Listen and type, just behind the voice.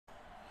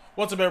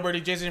What's up,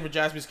 everybody? Jason for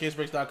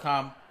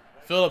JaspysCaseBreaks.com.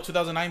 Philip,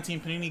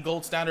 2019 Panini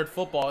Gold Standard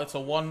Football. It's a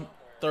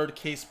 1/3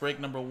 case break.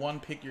 Number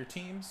 1, pick your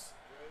teams.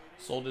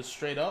 Sold it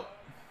straight up.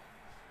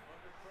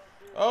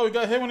 Oh, we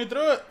got hit when he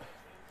threw it.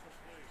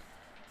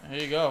 Here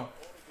you go.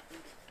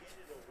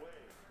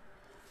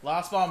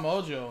 Last spot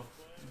mojo.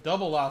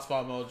 Double last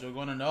spot mojo.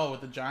 Going to know with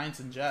the Giants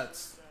and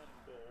Jets.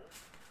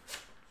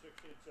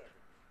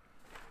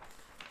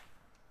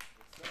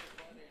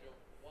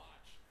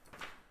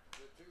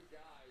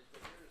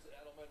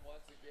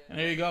 And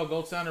here you go,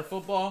 Gold Standard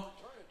Football.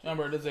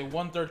 Remember, it is a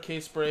 1/3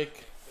 case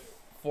break,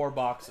 4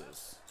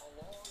 boxes.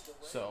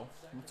 So,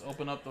 let's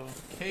open up the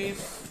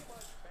case.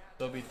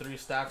 There'll be 3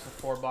 stacks of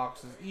 4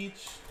 boxes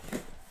each.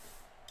 And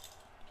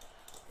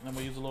then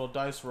we'll use a little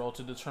dice roll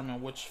to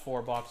determine which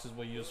 4 boxes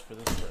we'll use for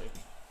this break.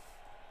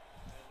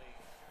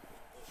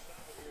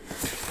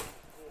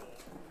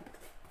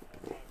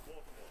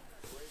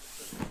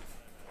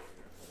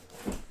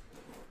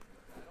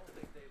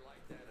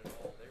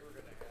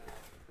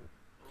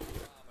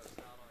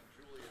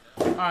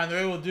 Alright, the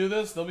way we'll do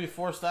this, there'll be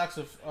 4 stacks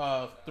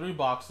of 3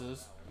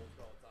 boxes.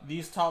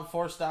 These top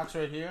 4 stacks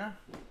right here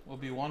will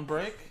be 1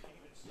 break.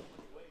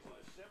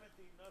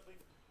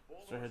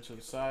 So here to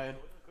the side.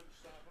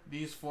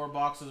 These 4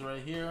 boxes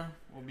right here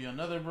will be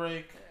another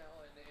break.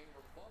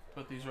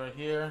 Put these right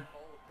here.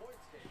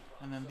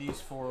 And then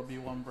these 4 will be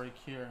 1 break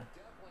here.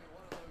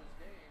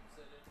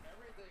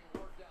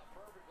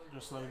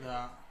 Just like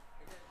that.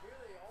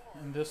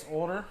 In this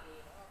order.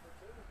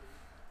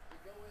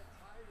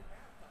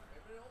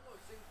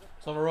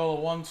 So if I roll a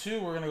 1, 2,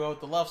 we're going to go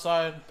with the left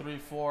side, 3,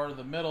 4,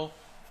 the middle,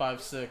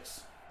 5,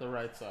 6, the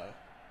right side.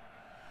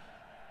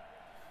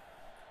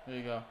 There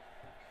you go.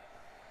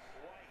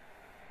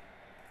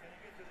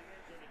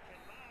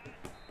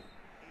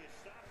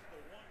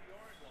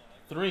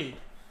 Three,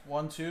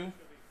 1, 2,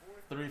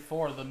 3,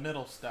 4, the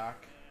middle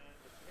stack.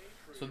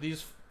 So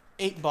these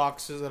 8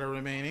 boxes that are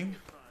remaining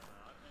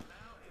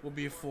will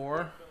be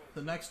for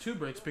the next 2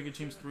 breaks. Pick your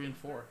teams 3 and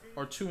 4,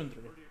 or 2 and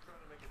 3,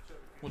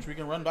 which we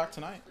can run back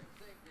tonight.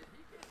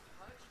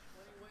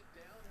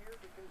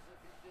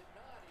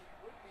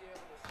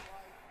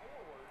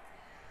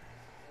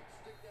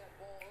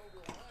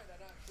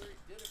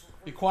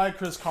 Be quiet,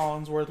 Chris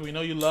Collinsworth. We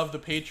know you love the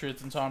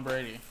Patriots and Tom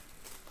Brady.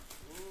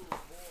 Ooh,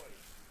 boy.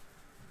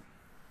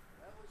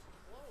 That was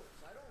close.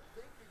 I don't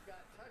think he got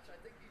touched. I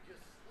think he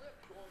just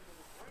slipped going to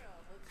the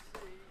ground. Let's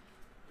see.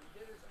 He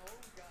hit his own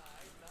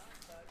guy. Not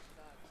touched,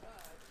 not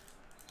touched.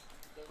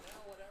 So now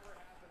whatever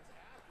happens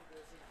after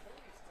this, until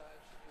he's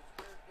touched,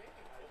 is fair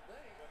game, I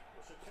think.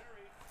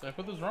 Did I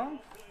put this wrong?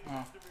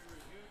 Oh.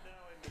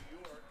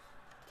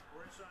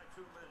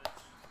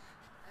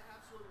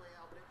 Absolutely,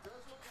 Al, but it does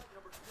look like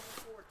number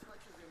 24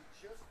 touches him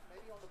just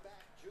maybe on the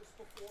back just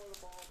before the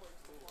ball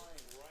breaks the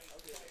line.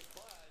 Okay,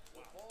 but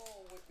the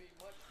ball would be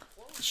much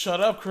closer. Shut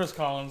up, Chris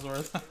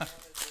Collinsworth.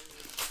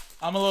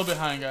 I'm a little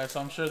behind, guys, so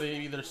I'm sure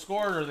they either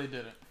scored or they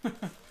didn't.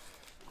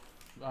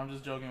 I'm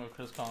just joking with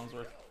Chris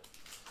Collinsworth.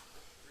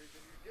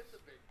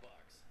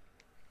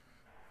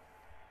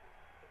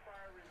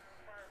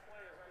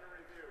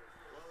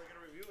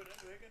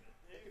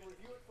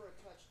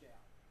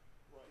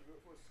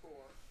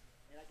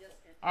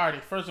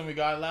 Alrighty, first one we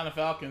got Atlanta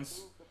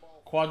Falcons,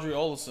 Quadri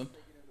Olison.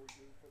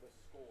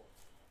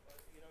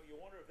 You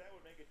wonder if that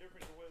would make a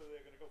difference in whether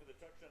they're going to go for the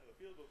touchdown or the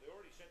field goal. They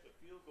already sent the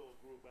field goal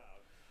group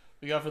out.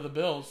 We got for the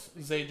Bills,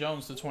 Zay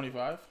Jones to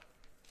 25. So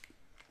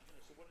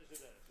what is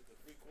it at? Is it the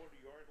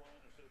 3/4-yard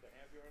line instead of the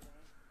half-yard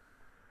line?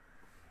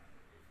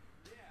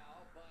 Yeah,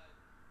 but,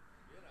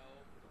 you know,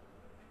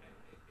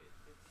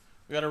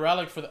 We got a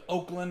relic for the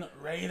Oakland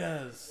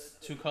Raiders,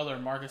 2-color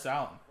Marcus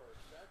Allen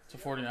to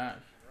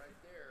 49.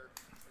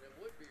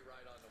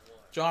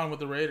 John with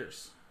the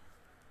Raiders.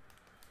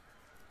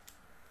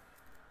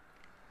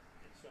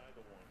 Inside the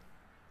 1.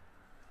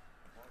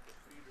 Marcus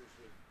Peters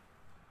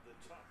with the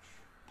touch.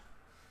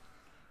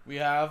 We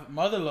have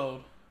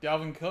Motherload,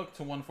 Dalvin Cook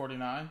to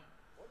 149.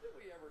 What did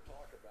we ever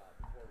talk about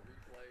before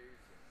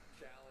replays and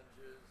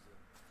challenges? And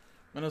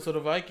Minnesota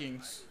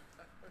Vikings,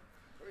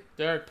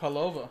 Derek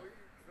Palova. we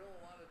fill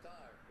a lot of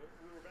time.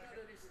 We were back.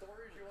 Got any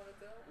stories you want to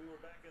tell? We were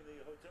back in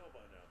the hotel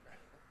by now.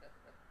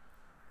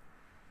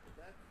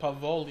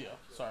 Pavolia,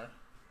 sorry.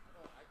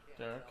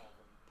 Derek.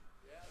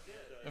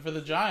 And for the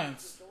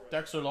Giants,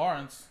 Dexter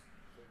Lawrence.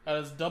 That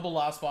is double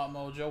last spot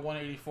mojo,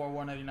 184,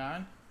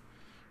 199.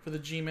 For the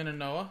G-Men and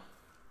Noah.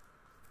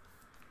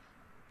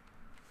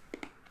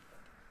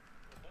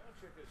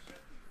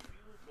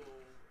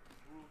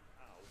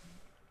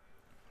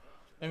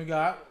 And we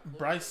got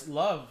Bryce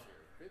Love,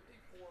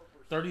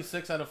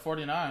 36 out of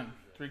 49.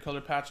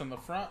 3-color patch on the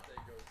front.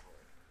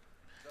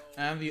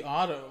 And the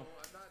auto.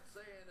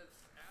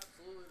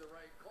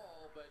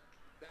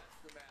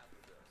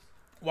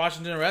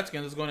 Washington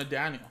Redskins is going to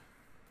Daniel.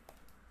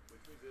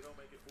 Which means they don't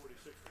make it 46%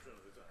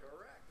 of the time.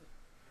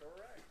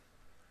 Correct.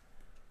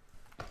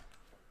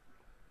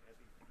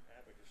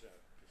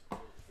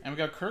 And we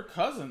got Kirk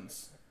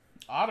Cousins,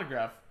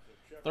 autograph,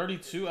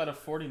 32 out of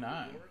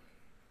 49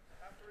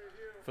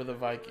 for the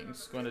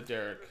Vikings, going to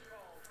Derek.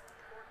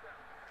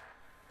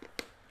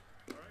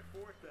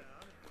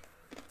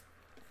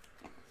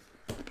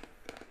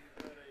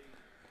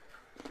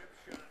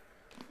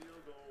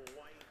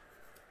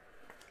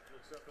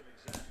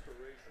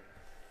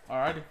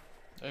 Alrighty.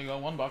 There you go.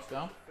 1 box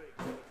down.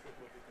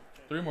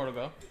 3 more to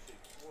go.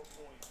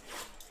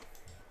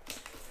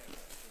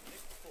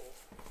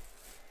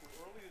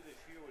 Earlier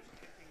this year was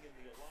kicking in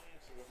the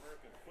Alliance of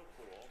American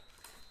Football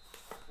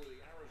for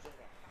the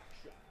Arizona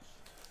Hotshots,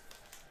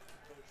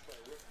 coached by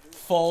Rick Lewis.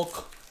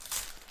 Folk.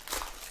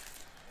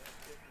 And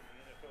kicked in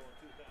the NFL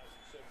in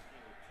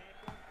 2017 with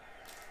Tampa.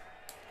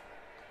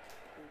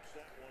 Boots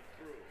that one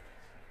through.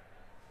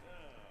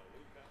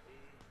 We've got the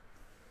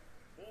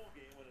ball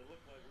game when it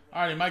looked like we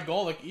Alrighty, Mike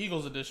Golick,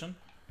 Eagles edition.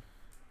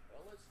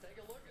 Well, let's take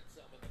a look at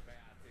some of the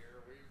math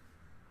here. We've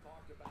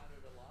talked about it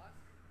a lot.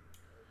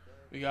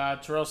 We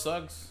got Terrell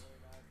Suggs,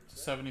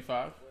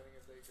 75. Winning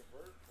if they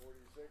convert,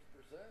 46%.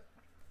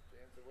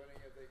 Chance of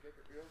winning if they kick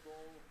a field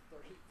goal,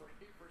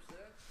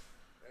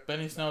 33%.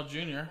 Benny Snell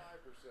Jr.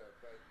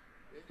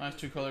 Nice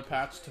 2-color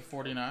patch to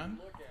 49.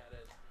 Look at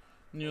it.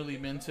 Newly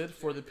minted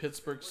for the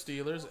Pittsburgh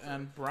Steelers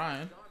and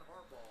Brian John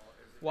Harbaugh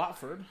is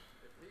Watford.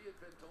 If he had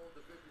been told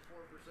the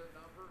 54%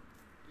 number,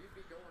 he'd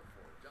be going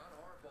for it. John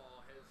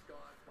Harbaugh has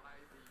gone by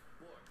the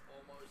book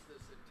almost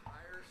this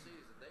entire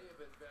season. They have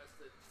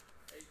invested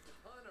a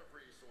ton of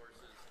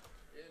resources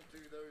into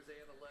those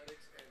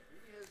analytics, and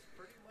he has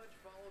pretty much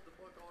followed the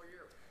book all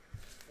year.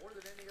 More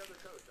than any other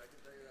coach, I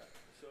can tell you that.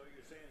 So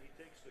you're saying he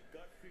takes the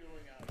gut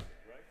feeling out of it,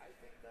 right? I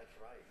think that's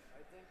right.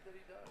 I think that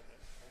he does.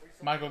 And we saw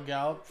Michael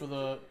Gallup for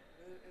the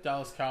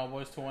Dallas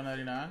Cowboys to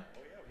 199.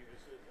 Oh yeah, he was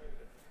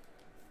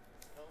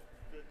helped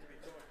to be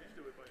talked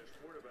into it by his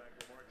quarterback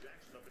Lamar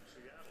Jackson up in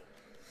Seattle.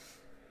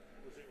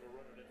 Was able to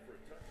run it in for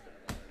a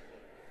touchdown.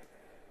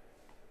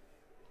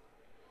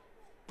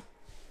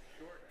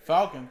 Short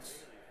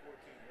Falcons.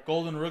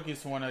 Golden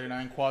rookies to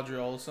 199.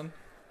 Quadri Olson.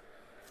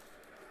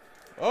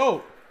 Oh!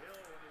 Hill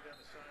running down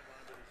the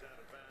sideline, but he's out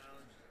of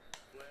bounds.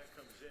 Flag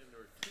comes in.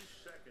 There are 2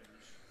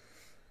 seconds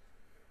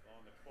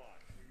on the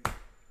clock. And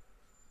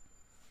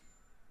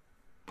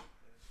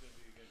it's going to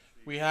be against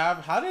the We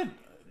have. How did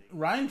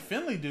Ryan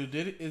Finley do?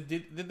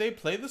 Did they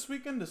play this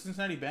weekend? The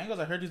Cincinnati Bengals.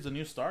 I heard he's the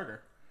new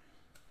starter.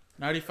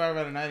 95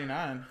 out of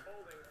 99.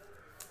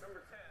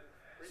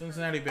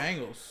 Cincinnati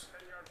Bengals.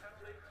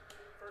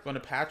 Going to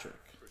Patrick.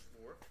 Chris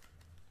Moore.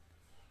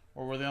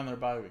 Or were they on their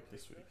bye week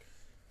this week?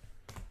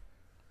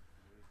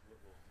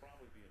 Will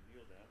probably be a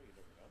kneel down, but you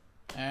never know.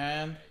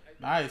 And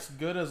nice,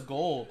 good as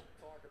gold.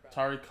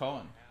 Tari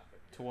Cohen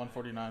to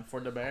 149 for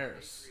the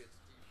Bears. Patriots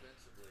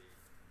defensively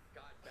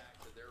got back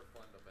to their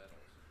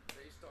fundamentals.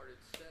 They started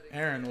setting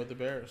Aaron with the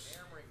Bears.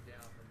 hammering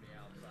down from the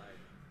outside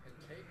and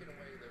taking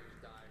away those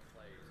dive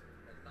plays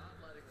and not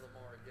letting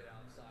Lamar get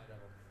outside of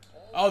them.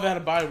 Oh, they had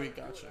a bye week.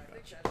 Gotcha, I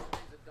think gotcha. that's the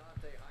reason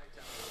Dante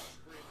Hightower was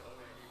screaming the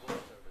way he was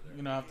over there.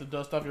 You're gonna have to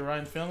dust off your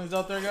Ryan Finleys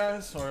out there,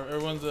 guys. Or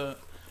everyone's if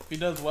he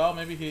does well,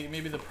 maybe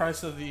the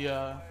price of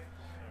the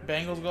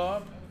Bengals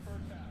go up.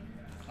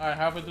 All right,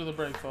 halfway through the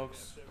break,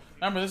 folks.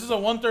 Remember, this is a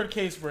 1/3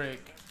 case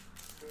break.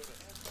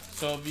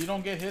 So if you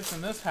don't get hits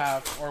in this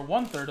half or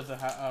 1/3 of the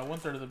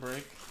 1/3 of the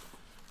break,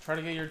 try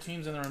to get your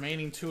teams in the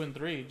remaining 2 and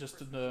 3 just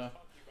to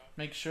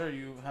make sure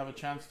you have a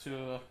chance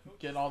to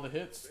get all the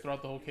hits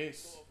throughout the whole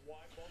case.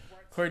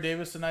 Corey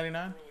Davis to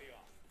 99.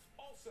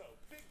 Also,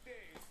 big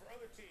days for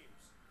other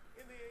teams.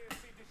 In the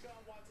AFC,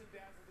 Deshaun Watson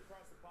dazzled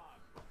across the pond.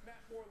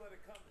 Matt Moore led a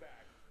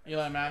comeback.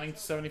 Eli Manning to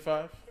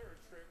 75. Third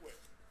straight win.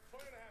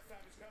 Point and a half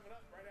time is coming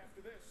up right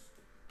after this.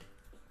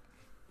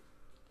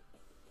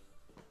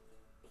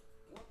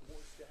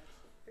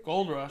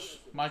 Gold Rush,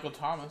 Michael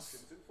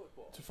Thomas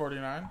to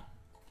 49.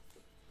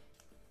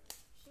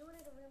 She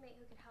wanted a roommate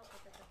who could help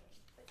with the cooking,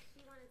 but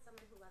she wanted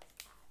someone who loves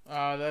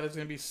cats. That is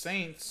going to be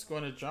Saints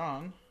going to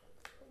John.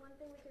 The one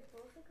thing we could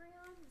both agree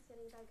on is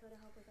getting Geico to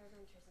help with our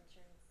renters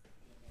insurance.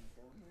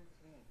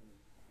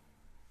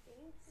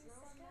 Thanks,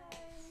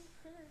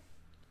 sister.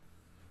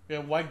 We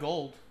have White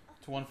Gold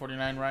to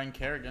 149, Ryan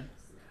Kerrigan.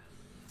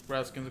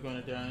 Redskins going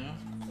to Daniel.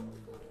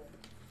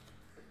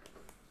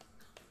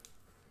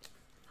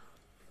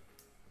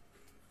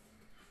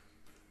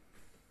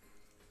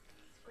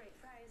 Great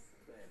price.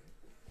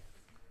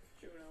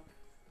 Juno.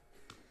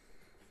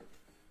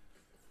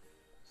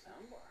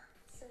 Soundbar.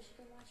 So she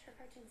can watch her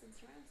cartoons in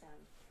surround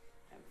sound.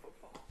 And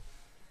football.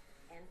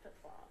 And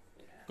football.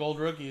 Yeah. Gold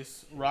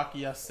rookies,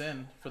 Rocky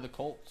Yassin for the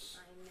Colts.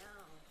 I know.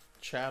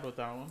 Chad with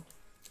that one.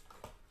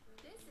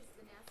 This is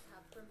the Nest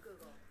Hub from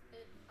Google.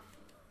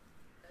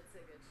 That's a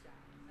good shot.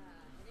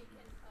 And it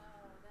can,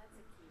 that's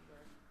a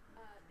keeper.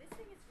 This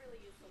thing is really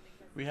useful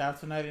because... We have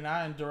to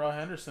 99, Darrell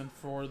Henderson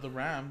for the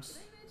Rams.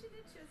 Did I mention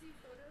it shows you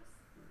photos?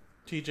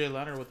 TJ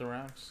Leonard with the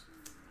Rams.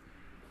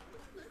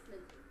 Listen.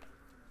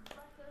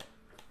 Alexa,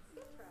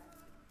 skip track.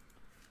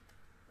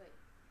 Wait.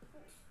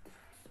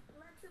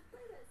 Alexa,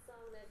 play that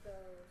song that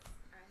goes,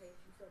 I hate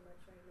you so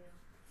much right now.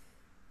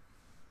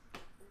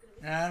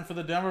 And for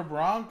the Denver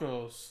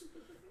Broncos,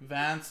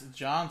 Vance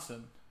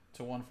Johnson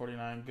to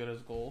 149, good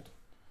as gold.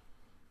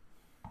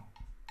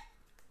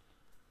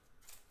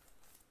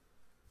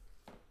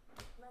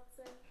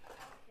 Alexa,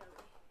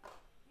 Kelly.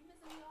 You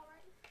missing me all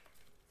right?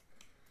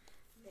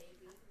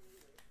 Baby.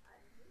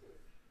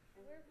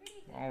 We're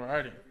pretty good.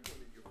 Alrighty.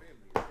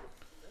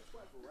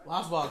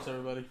 Last box,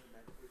 everybody.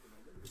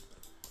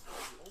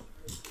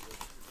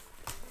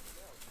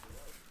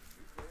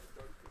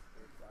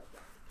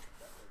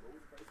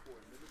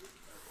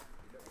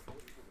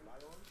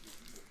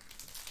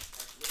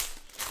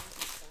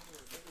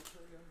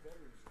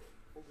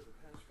 Over the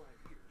past 5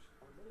 years,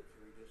 our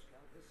military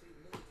discount has saved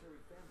military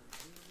families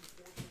nearly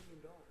 $4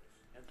 billion.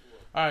 And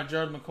through our All right,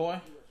 Jared McCoy.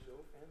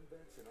 USO and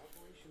vets in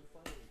Operation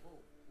Finding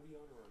Home, we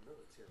honor our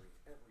military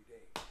every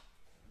day.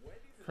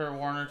 Kurt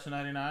Warner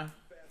 /299.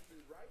 Fast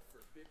food right for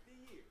 50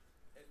 years.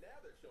 And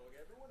now they're showing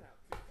everyone how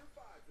 2 for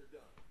 5s are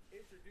done.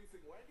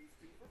 Introducing Wendy's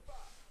 2 for 5.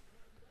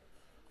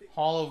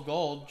 Hall of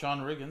Gold,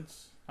 John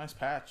Riggins. Nice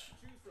patch.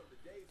 Choose from the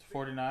day's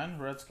 /49,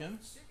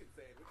 Redskins. chicken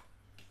sandwich,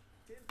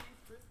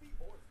 10-piece crispy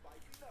or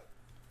spicy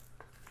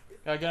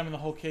nuggets. Gotta get him in the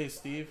whole case,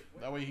 Steve.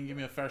 That way you can give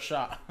me a fair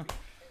shot. And that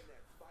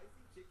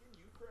spicy chicken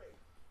you crave.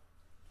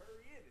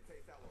 Hurry in and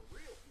taste how a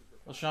real 2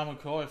 for 5. LaShawn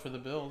McCoy for the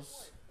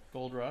Bills.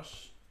 Gold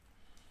Rush.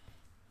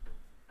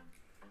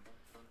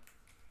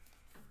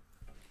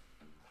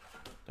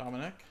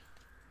 Dominic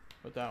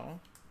with that one.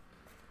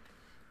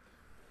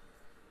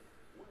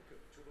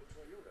 Welcome to the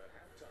Toyota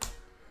halftime.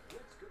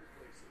 Let's go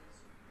places.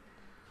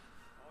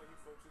 All you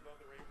folks who love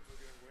the Ravens are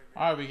going to win.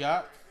 All right, we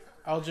got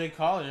LJ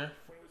Collier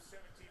When it was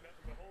 17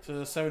 nothing the whole to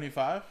the 75.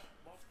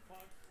 muff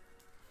punt,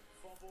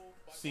 fumble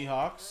by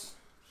Seahawks.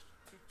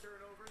 2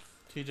 turnovers,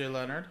 TJ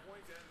Leonard.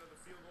 points and another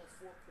field goal,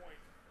 4-point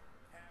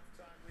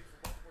halftime lead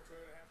for Baltimore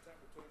Toyota halftime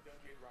with Tony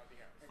Dungy and Rodney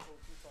Harris.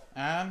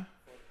 And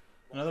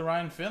another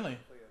Ryan Finley.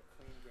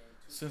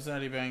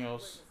 Cincinnati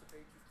Bengals.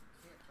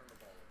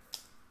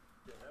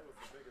 Yeah, that was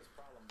the biggest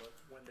problem, but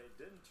when they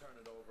didn't turn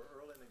it over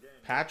early in the game,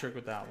 Patrick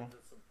with that one.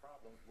 there's some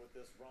problems with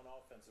this run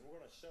offense, and we're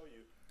going to show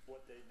you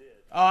what they did.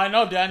 Oh, I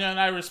know, Daniel, and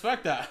I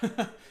respect that.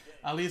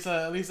 at least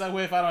that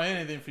way, if I don't hit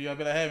anything for you, I'll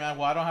be like, hey, man,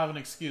 well, I don't have an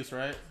excuse,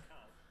 right?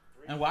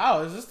 And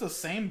wow, is this the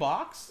same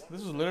box?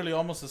 This is literally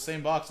almost the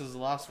same box as the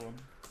last one.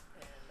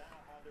 And now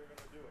how they're going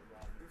to do it,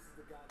 Rodney. This is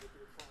the guy that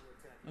they're trying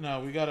to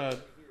attack. No, we got a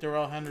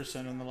Darrell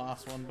Henderson in the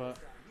last one, but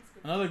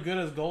another good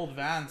as gold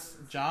Vance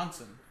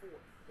Johnson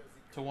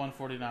to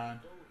 149.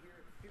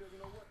 He doesn't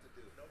know what to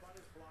do.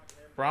 Nobody's blocking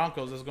him.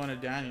 Broncos is going to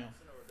Daniel.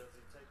 Or does he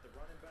take the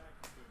running back?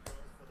 He goes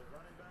for the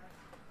running back.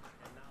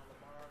 And now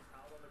Lamar's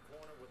out on the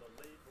corner with a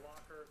lead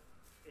blocker,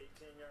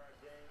 18-yard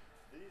gain.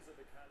 These are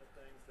the kind of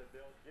things that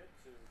they'll get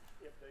to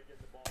if they get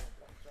the ball in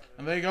play.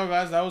 And there you go,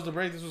 guys. That was the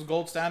break. This was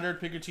Gold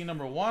Standard. Pick your team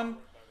number 1.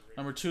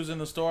 Number 2's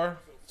in the store.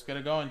 Let's get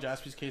it going.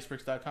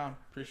 JaspysCaseBreaks.com.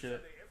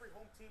 Appreciate it.